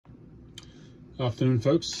Afternoon,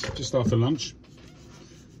 folks, just after lunch,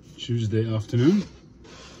 Tuesday afternoon,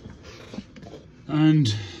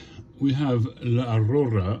 and we have La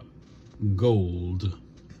Aurora Gold.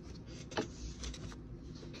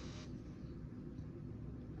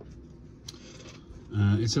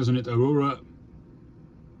 It says on it Aurora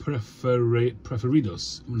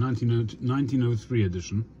Preferidos, 1903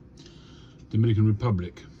 edition, Dominican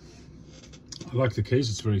Republic. I like the case,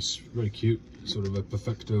 it's very cute, sort of a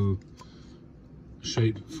perfecto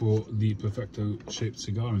shape for the perfecto shaped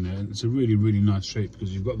cigar in there. And it's a really nice shape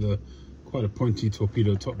because you've got quite a pointy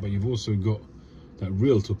torpedo top, but you've also got that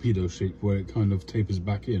real torpedo shape where it kind of tapers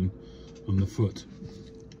back in on the foot.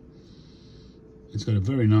 It's got a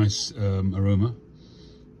very nice aroma,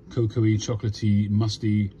 cocoa-y, chocolatey,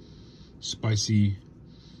 musty, spicy.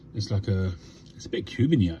 It's a bit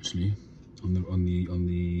Cuban-y actually on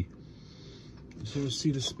the. So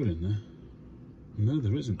see the spill in there? No,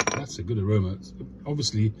 there isn't. That's a good aroma.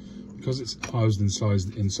 Obviously, because it's housed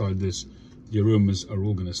inside this, the aromas are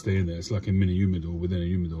all going to stay in there. It's like a mini humidor within a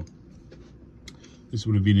humidor. This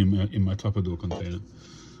would have been in my Tupperware container.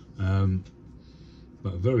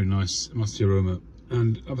 But a very nice musty aroma.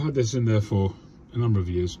 And I've had this in there for a number of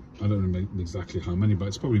years. I don't remember exactly how many, but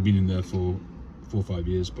it's probably been in there for 4 or 5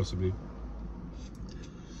 years, possibly.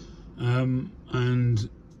 And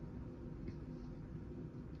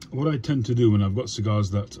what I tend to do when I've got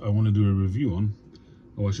cigars that I want to do a review on,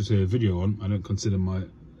 or I should say a video on, I don't consider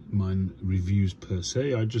mine reviews per se.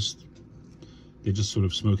 They're just sort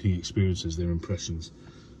of smoking experiences, they're impressions.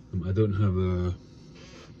 I don't have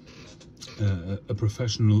a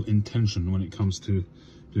professional intention when it comes to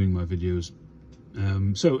doing my videos.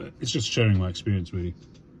 So it's just sharing my experience really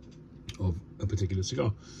of a particular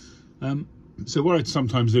cigar. So what I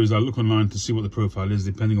sometimes do is I look online to see what the profile is,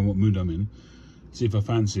 depending on what mood I'm in, see if I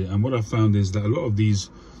fancy it. And what I've found is that a lot of these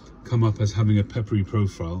come up as having a peppery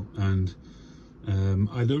profile, and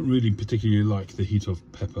I don't really particularly like the heat of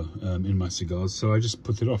pepper in my cigars, so I just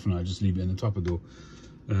put it off and I just leave it in the Tupperware.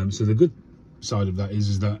 So the good side of that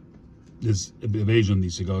is that there's a bit of age on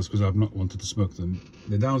these cigars because I've not wanted to smoke them.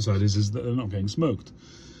 The downside is that they're not getting smoked.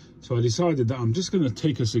 So I decided that I'm just going to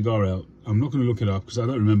take a cigar out. I'm not going to look it up because I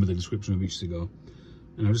don't remember the description of each cigar,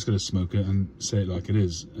 and I'm just going to smoke it and say it like it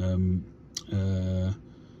is.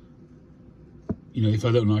 You know, if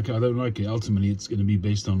I don't like it, I don't like it. Ultimately, it's going to be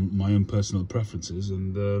based on my own personal preferences,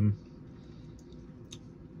 and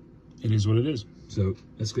it is what it is. So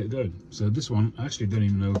let's get going. So this one, I actually don't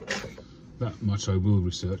even know that much. I will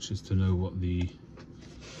research is to know what the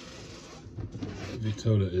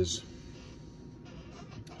vitola is.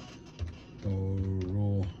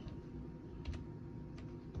 Aurora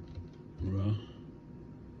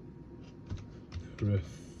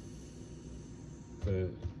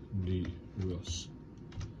Preferidos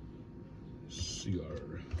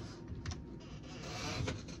Cigar.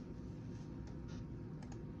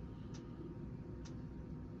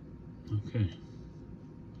 Okay.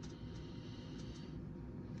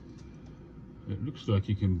 It looks like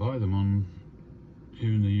you can buy them on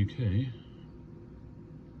here in the UK.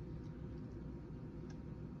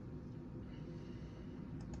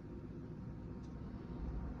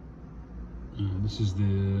 This is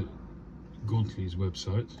the Gauntly's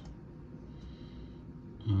website.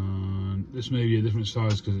 This may be a different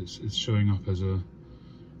size because it's showing up as a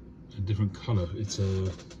different colour. It's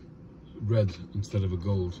a red instead of a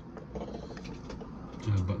gold.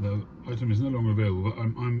 But the item is no longer available. But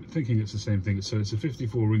I'm thinking it's the same thing. So it's a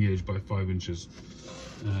 54 ring gauge by 5 inches.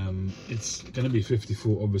 It's going to be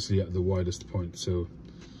 54, obviously, at the widest point. So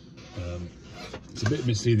it's a bit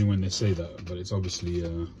misleading when they say that, but it's obviously.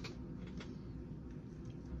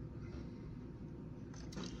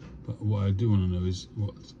 But what I do want to know is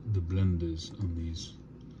what the blend is on these.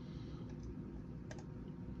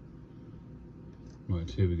 Right,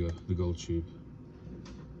 here we go, the gold tube.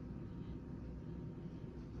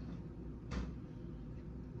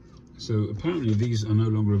 So apparently these are no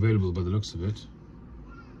longer available by the looks of it.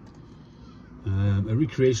 A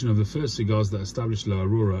recreation of the first cigars that established La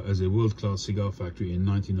Aurora as a world-class cigar factory in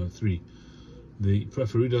 1903. The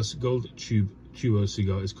Preferidos Gold Tube Duo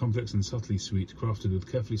cigar is complex and subtly sweet, crafted with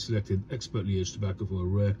carefully selected, expertly aged tobacco for a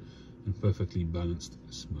rare and perfectly balanced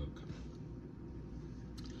smoke.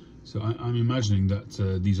 So I'm imagining that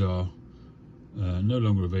these are no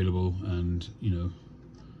longer available, and you know,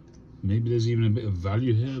 maybe there's even a bit of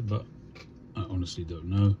value here, but I honestly don't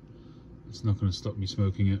know. It's not going to stop me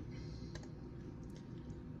smoking it.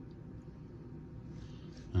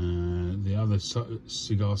 The other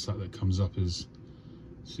cigar site that comes up is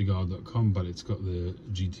cigar.com, but it's got the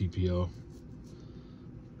GTPR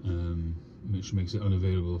which makes it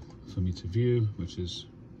unavailable for me to view, which is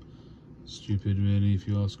stupid really if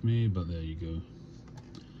you ask me, but there you go.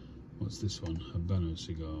 What's this one? Habano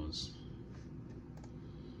cigars.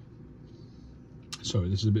 Sorry,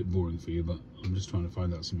 this is a bit boring for you, but I'm just trying to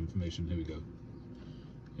find out some information. Here we go.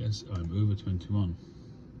 Yes, I'm over 21.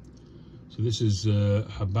 So this is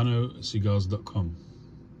habanocigars.com.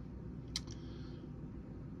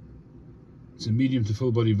 It's a medium to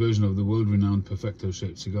full body version of the world-renowned Perfecto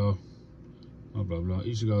shaped cigar. Blah blah blah.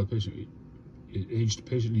 Each cigar is aged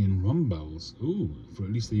patiently in rum barrels. Ooh, for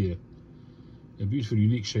at least a year. A beautiful,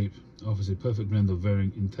 unique shape offers a perfect blend of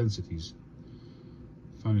varying intensities.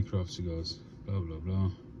 Finely crafted cigars. Blah blah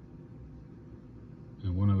blah.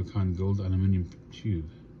 And one-of-a-kind gold aluminium tube.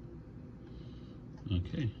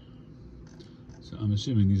 Okay. So I'm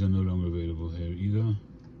assuming these are no longer available here either.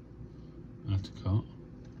 Add to cart.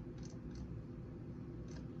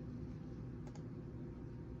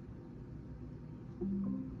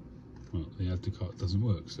 Well, the add to cart doesn't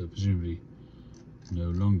work, so presumably no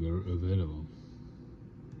longer available.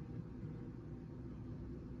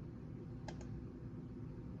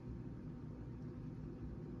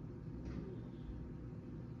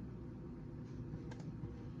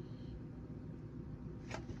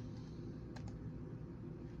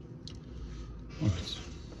 Alright.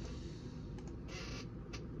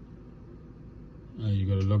 You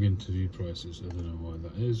got to log into view prices. I don't know why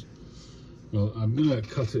that is. Well, I'm going to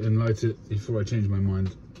cut it and light it before I change my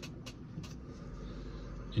mind.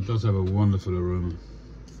 It does have a wonderful aroma.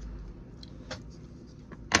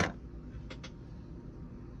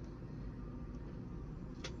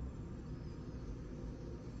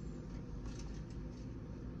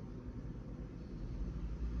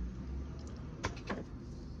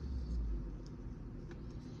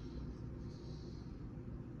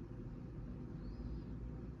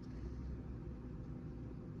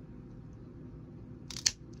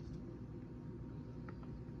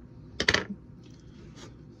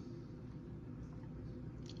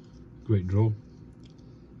 Great draw.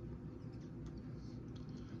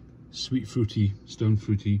 Sweet fruity, stone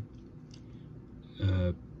fruity,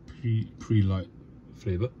 pre-light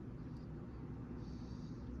flavour.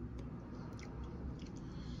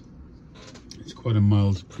 It's quite a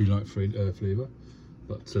mild pre-light flavour,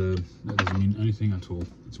 but that doesn't mean anything at all.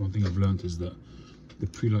 That's one thing I've learned, is that the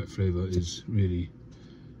pre-light flavour is really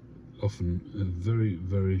often a very,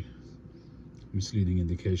 very misleading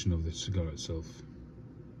indication of the cigar itself.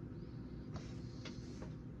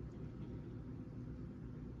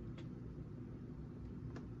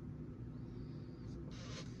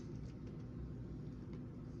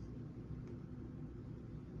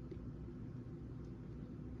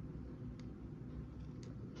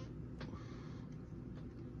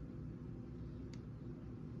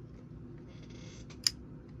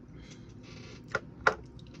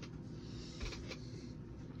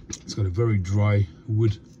 It's got a very dry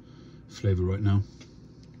wood flavour right now.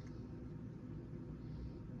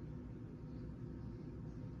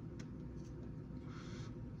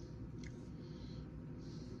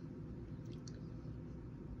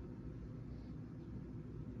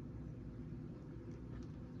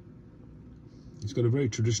 It's got a very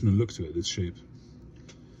traditional look to it, this shape.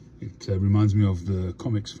 It reminds me of the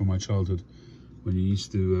comics from my childhood, when you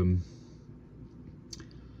used to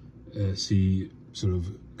see sort of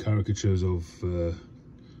caricatures of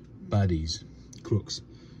baddies, crooks,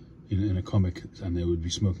 in a comic, and they would be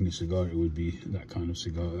smoking a cigar. It would be that kind of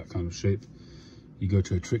cigar, that kind of shape. You go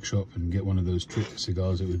to a trick shop and get one of those trick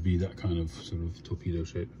cigars, it would be that kind of sort of torpedo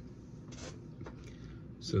shape.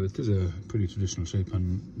 So it is a pretty traditional shape,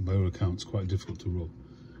 and by all accounts quite difficult to roll.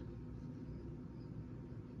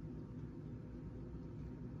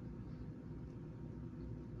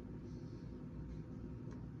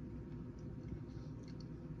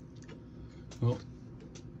 Well,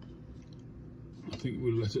 I think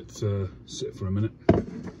we'll let it sit for a minute.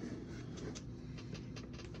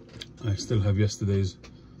 I still have yesterday's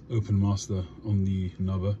Open Master on the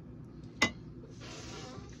knobber.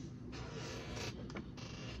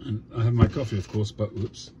 And I have my coffee, of course, but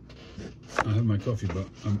whoops. I have my coffee, but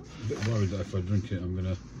I'm a bit worried that if I drink it, I'm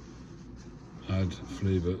going to add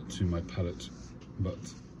flavour to my palate. But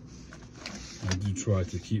I do try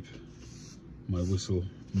to keep my whistle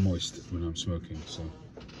moist when I'm smoking, so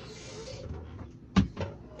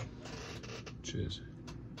cheers.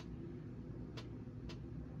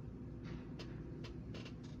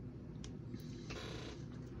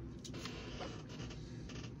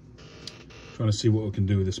 Trying to see what we can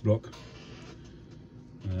do with this block.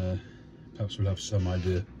 Perhaps we'll have some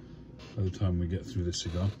idea by the time we get through this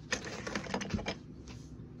cigar.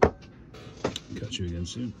 Catch you again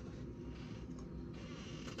soon.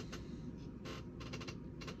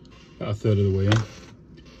 about a third of the way in.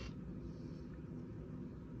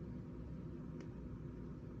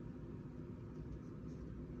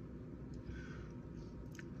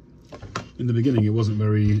 In the beginning, it wasn't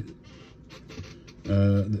very,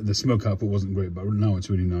 the smoke output wasn't great, but now it's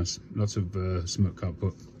really nice. Lots of smoke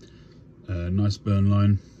output, nice burn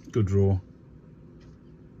line, good draw.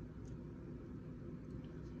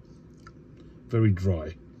 Very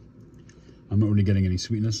dry. I'm not really getting any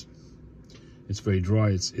sweetness. It's very dry.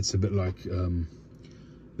 It's a bit like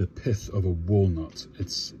the pith of a walnut.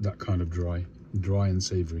 It's that kind of dry and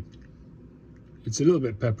savoury. It's a little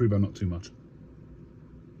bit peppery, but not too much.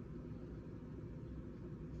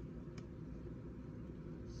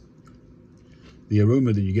 The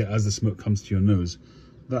aroma that you get as the smoke comes to your nose,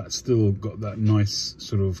 that's still got that nice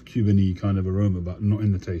sort of Cuban-y kind of aroma, but not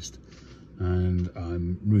in the taste. And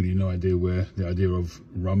I'm really no idea where the idea of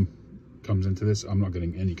rum comes into this. I'm not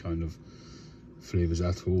getting any kind of flavours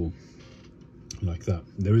at all like that.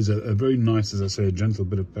 There is a very nice, as I say, a gentle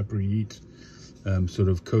bit of peppery heat, sort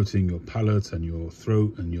of coating your palate and your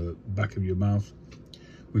throat and your back of your mouth,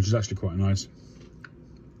 which is actually quite nice.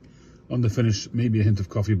 On the finish, maybe a hint of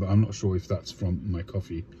coffee, but I'm not sure if that's from my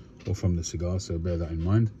coffee or from the cigar, so bear that in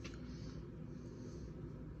mind.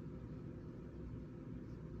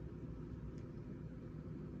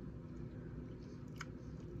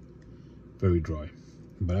 Very dry,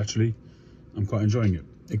 but actually I'm quite enjoying it.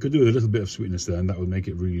 It could do with a little bit of sweetness there, and that would make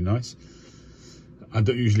it really nice. I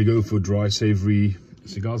don't usually go for dry, savoury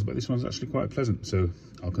cigars, but this one's actually quite pleasant, so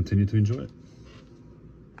I'll continue to enjoy it.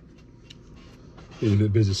 Feeling a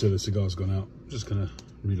bit busy, so the cigar's gone out. Just gonna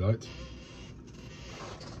relight.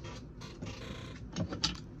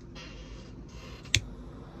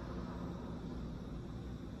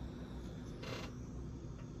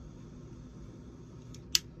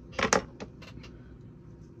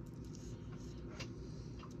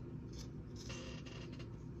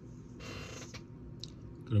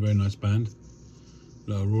 Got a very nice band,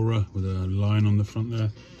 La Aurora, with a line on the front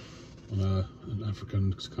there, on an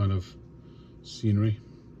African kind of scenery,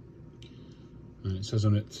 and it says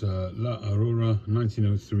on it La Aurora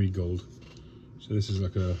 1903 gold. So this is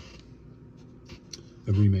like a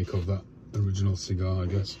remake of that original cigar, I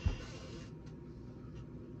guess.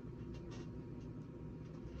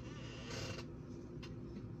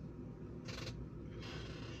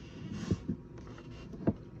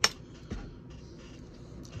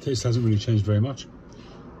 The taste hasn't really changed very much.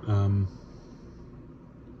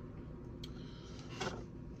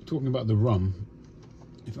 Talking about the rum,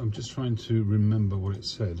 if I'm just trying to remember what it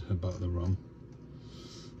said about the rum.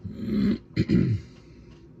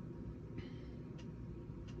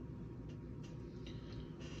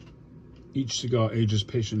 Each cigar ages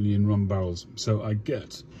patiently in rum barrels. So I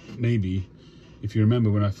get, maybe, if you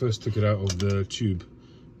remember when I first took it out of the tube,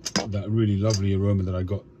 that really lovely aroma that I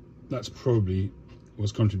got, that's probably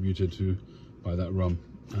was contributed to by that rum,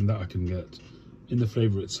 and that I can get. In the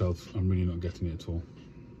flavour itself, I'm really not getting it at all.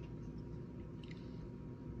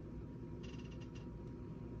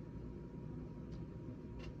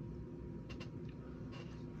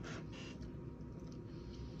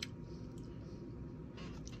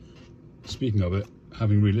 Speaking of it,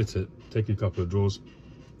 having relit it, taking a couple of draws,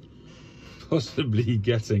 possibly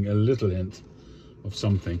getting a little hint of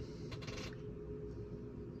something.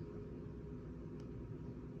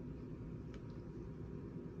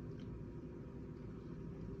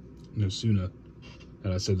 No sooner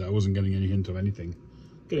than I said that I wasn't getting any hint of anything.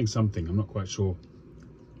 Getting something, I'm not quite sure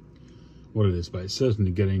what it is, but it's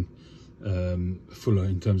certainly getting fuller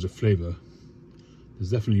in terms of flavour. There's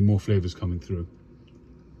definitely more flavours coming through.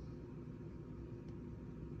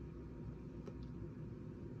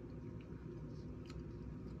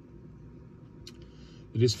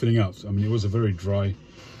 It is filling out. I mean, it was a very dry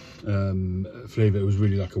flavour. It was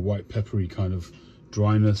really like a white peppery kind of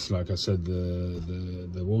dryness, like I said,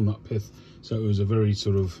 the walnut pith. So it was a very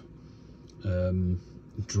sort of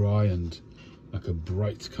dry and like a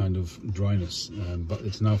bright kind of dryness, but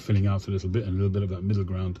it's now filling out a little bit, and a little bit of that middle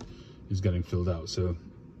ground is getting filled out. So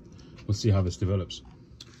we'll see how this develops.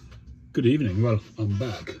 Good evening. Well, I'm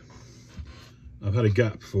back. I've had a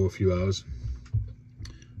gap for a few hours.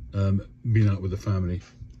 Been out with the family.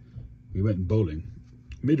 We went bowling,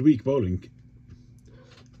 midweek bowling.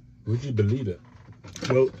 Would you believe it?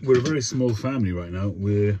 Well, we're a very small family right now.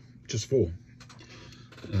 We're just four.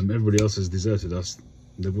 Everybody else has deserted us.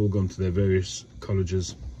 They've all gone to their various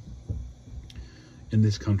colleges in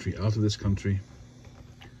this country, out of this country.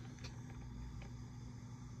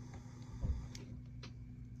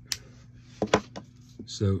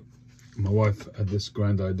 So my wife had this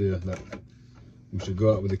grand idea that we should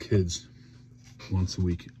go out with the kids once a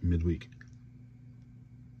week, midweek.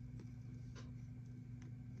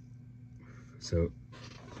 So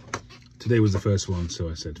today was the first one, so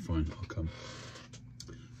I said, fine, I'll come.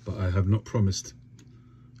 But I have not promised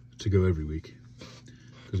to go every week,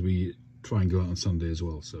 because we try and go out on Sunday as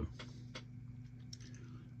well, so.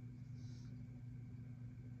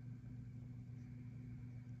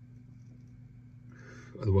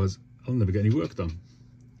 Otherwise, I'll never get any work done.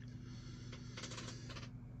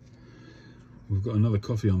 We've got another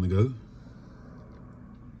coffee on the go.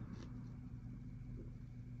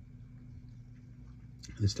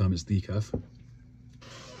 This time it's decaf,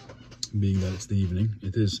 being that it's the evening.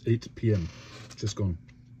 It is 8 PM, just gone.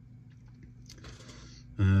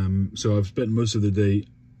 So I've spent most of the day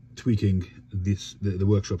tweaking the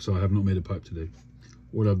workshop, so I have not made a pipe today.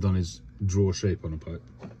 All I've done is draw a shape on a pipe.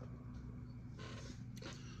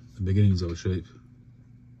 The beginnings of a shape.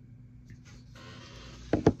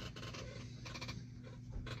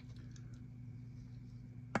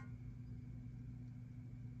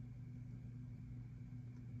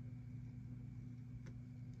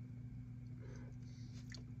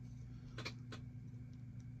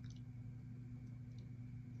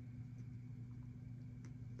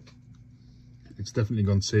 It's definitely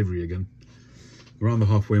gone savoury again. Around the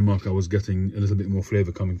halfway mark I was getting a little bit more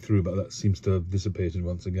flavour coming through, but that seems to have dissipated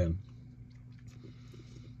once again.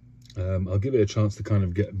 I'll give it a chance to kind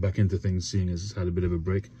of get back into things, seeing as it's had a bit of a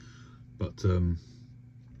break. But I'm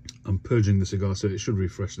purging the cigar, so it should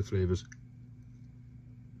refresh the flavours.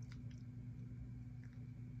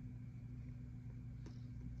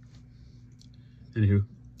 Anywho,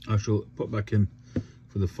 I shall pop back in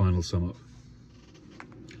for the final sum up.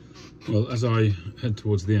 Well, as I head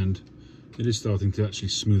towards the end, it is starting to actually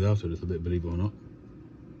smooth out a little bit, believe it or not.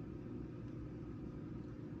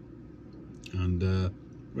 And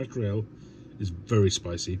Retro Ale is very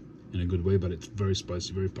spicy in a good way, but it's very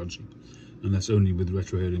spicy, very punchy. And that's only with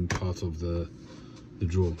Retro Ale in part of the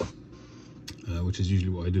draw, which is usually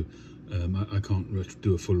what I do. I can't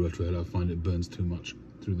do a full Retro Ale. I find it burns too much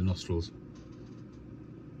through the nostrils.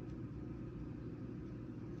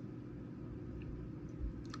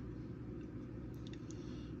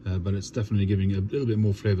 But it's definitely giving a little bit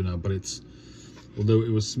more flavour now, but although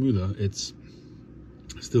it was smoother, it's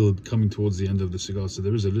still coming towards the end of the cigar, so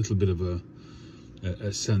there is a little bit of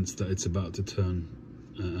a sense that it's about to turn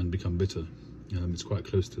and become bitter. It's quite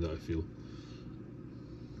close to that, I feel.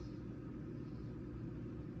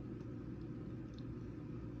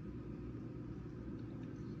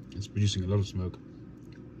 It's producing a lot of smoke.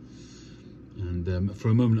 And for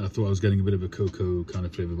a moment I thought I was getting a bit of a cocoa kind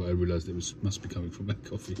of flavour, but I realised it must be coming from that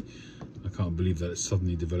coffee. I can't believe that it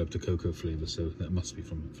suddenly developed a cocoa flavour, so that must be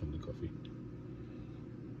from the coffee.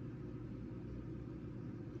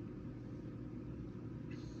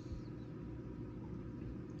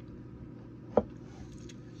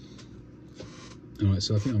 Alright,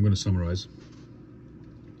 so I think I'm going to summarise.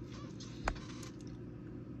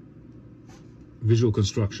 Visual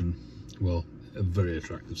construction, well, a very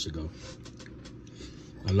attractive cigar.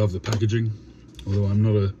 I love the packaging, although I'm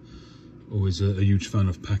not always a huge fan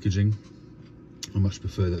of packaging. I much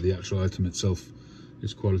prefer that the actual item itself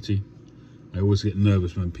is quality. I always get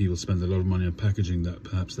nervous when people spend a lot of money on packaging that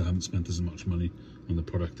perhaps they haven't spent as much money on the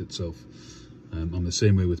product itself. I'm the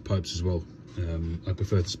same way with pipes as well. I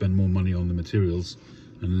prefer to spend more money on the materials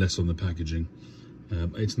and less on the packaging.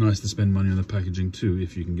 It's nice to spend money on the packaging too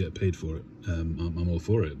if you can get paid for it. I'm all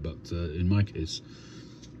for it, but in my case,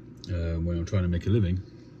 when I'm trying to make a living,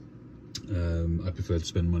 I prefer to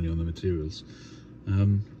spend money on the materials.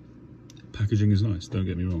 Packaging is nice, don't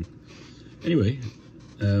get me wrong. Anyway,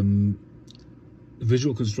 the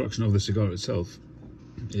visual construction of the cigar itself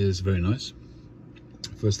is very nice.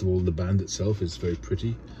 First of all, the band itself is very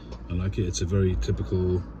pretty. I like it. It's a very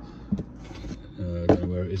typical, I don't know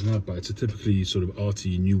where it is now, but it's a typically sort of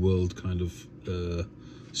arty, New World kind of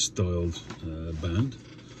styled band.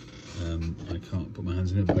 I can't put my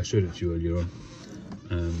hands in it, but I showed it to you earlier on.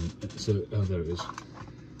 So, oh, there it is.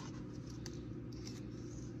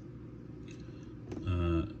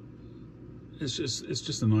 It's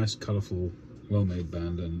just a nice, colourful, well-made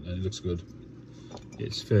band, and it looks good.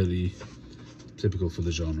 It's fairly typical for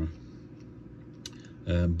the genre.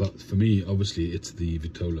 But for me, obviously, it's the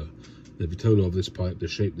vitola. The vitola of this pipe, the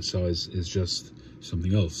shape, the size, is just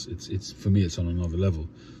something else. It's for me, it's on another level,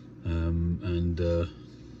 and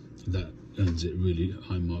that earns it really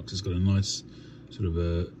high marks. It's got a nice sort of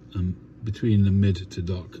between the mid to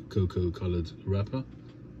dark cocoa coloured wrapper.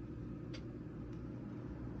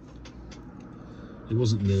 It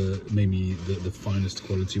wasn't maybe the finest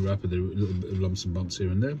quality wrapper. There were a little bit of lumps and bumps here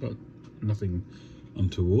and there, but nothing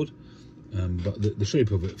untoward. but the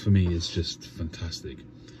shape of it for me is just fantastic.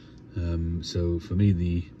 So for me,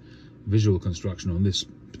 the visual construction on this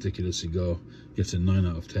particular cigar gets a 9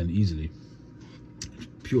 out of 10 easily,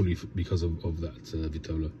 purely because of that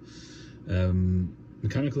vitola.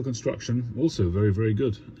 Mechanical construction also very, very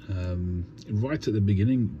good. Right at the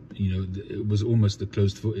beginning, you know, it was almost the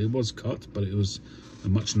closed foot. It was cut, but it was a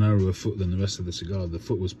much narrower foot than the rest of the cigar. The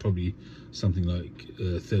foot was probably something like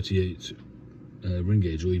 38 ring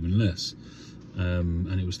gauge or even less,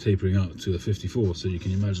 and it was tapering out to a 54, so you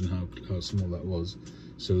can imagine how small that was.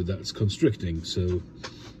 So that's constricting. So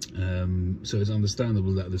it's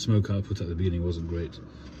understandable that the smoke output at the beginning wasn't great,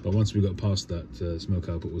 but once we got past that, smoke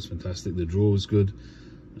output was fantastic. The draw was good,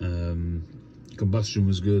 combustion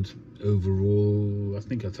was good. Overall, I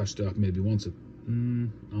think I touched it up maybe once.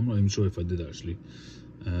 I'm not even sure if I did actually.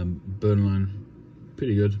 Burn line,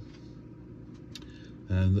 pretty good.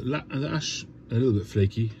 And the ash, a little bit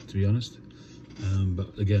flaky, to be honest.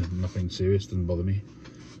 But again, nothing serious, didn't bother me.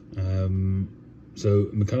 So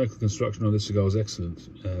mechanical construction on this cigar was excellent.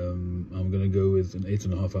 I'm going to go with an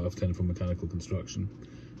 8.5 out of 10 for mechanical construction.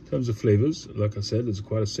 In terms of flavors, like I said, it's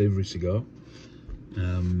quite a savory cigar.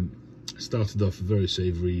 Started off very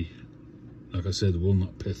savory, like I said,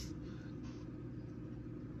 walnut pith.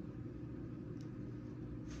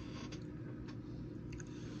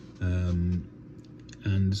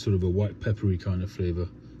 And sort of a white peppery kind of flavor,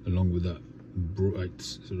 along with that bright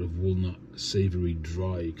sort of walnut savory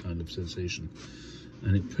dry kind of sensation,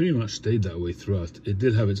 and it pretty much stayed that way throughout. It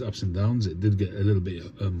did have its ups and downs. It did get a little bit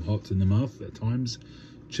hot in the mouth at times,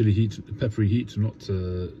 chili heat, peppery heat, not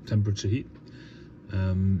temperature heat,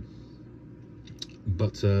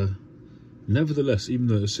 but nevertheless, even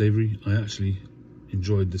though it was savory, I actually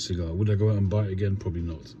enjoyed the cigar. Would I go out and buy it again? Probably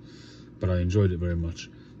not, but I enjoyed it very much.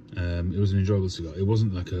 It was an enjoyable cigar. It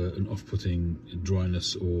wasn't like an off-putting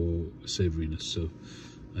dryness or savoriness, so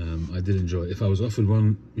I did enjoy it. If I was offered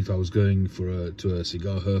one, if I was going to a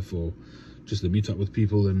cigar herf or just to meet up with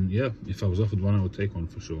people, then yeah, if I was offered one, I would take one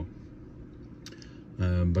for sure.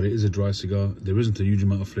 But it is a dry cigar. There isn't a huge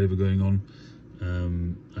amount of flavor going on.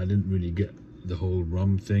 I didn't really get the whole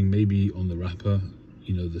rum thing. Maybe on the wrapper,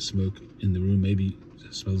 you know, the smoke in the room, maybe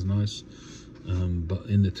it smells nice, but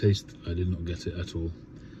in the taste, I did not get it at all.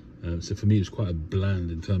 So for me, it's quite a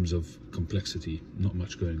bland in terms of complexity, not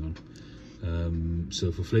much going on.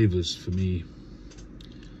 So for flavors, for me,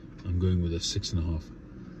 I'm going with a 6.5.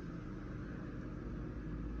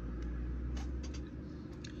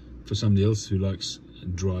 For somebody else who likes a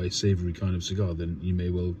dry, savory kind of cigar, then you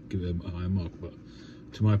may well give it a higher mark, but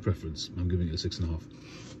to my preference, I'm giving it a 6.5.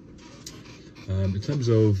 In terms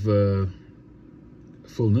of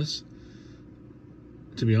fullness,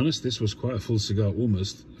 to be honest, this was quite a full cigar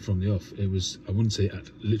almost from the off. It was, I wouldn't say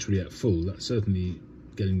literally at full, that's certainly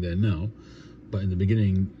getting there now, but in the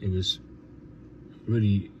beginning it was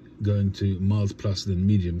really going to mild plus then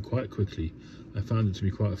medium quite quickly. I found it to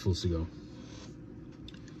be quite a full cigar.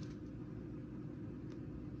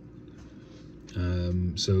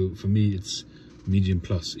 So for me it's medium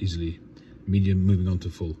plus easily, medium moving on to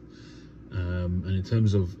full. And in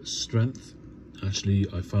terms of strength, actually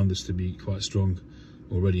I found this to be quite strong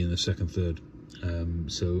already in the second third,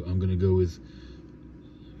 so I'm going to go with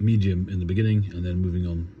medium in the beginning and then moving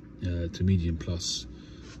on to medium plus,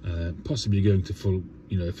 possibly going to full.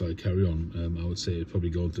 You know, if I carry on, I would say it'd probably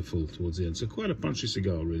go on to full towards the end. So quite a punchy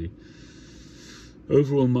cigar really.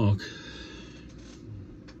 Overall mark,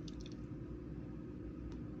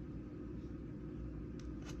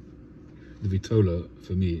 the vitola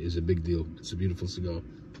for me is a big deal. It's a beautiful cigar,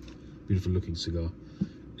 beautiful looking cigar.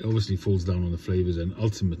 It obviously falls down on the flavors, and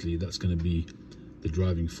ultimately that's going to be the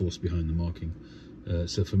driving force behind the marking.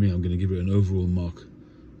 So for me, I'm going to give it an overall mark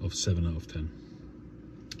of 7 out of 10.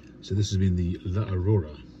 So this has been the La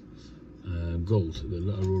Aurora Gold, the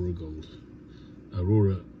La Aurora Gold,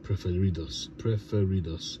 Aurora Preferidos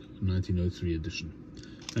 1903 edition.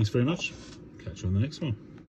 Thanks very much. Catch you on the next one.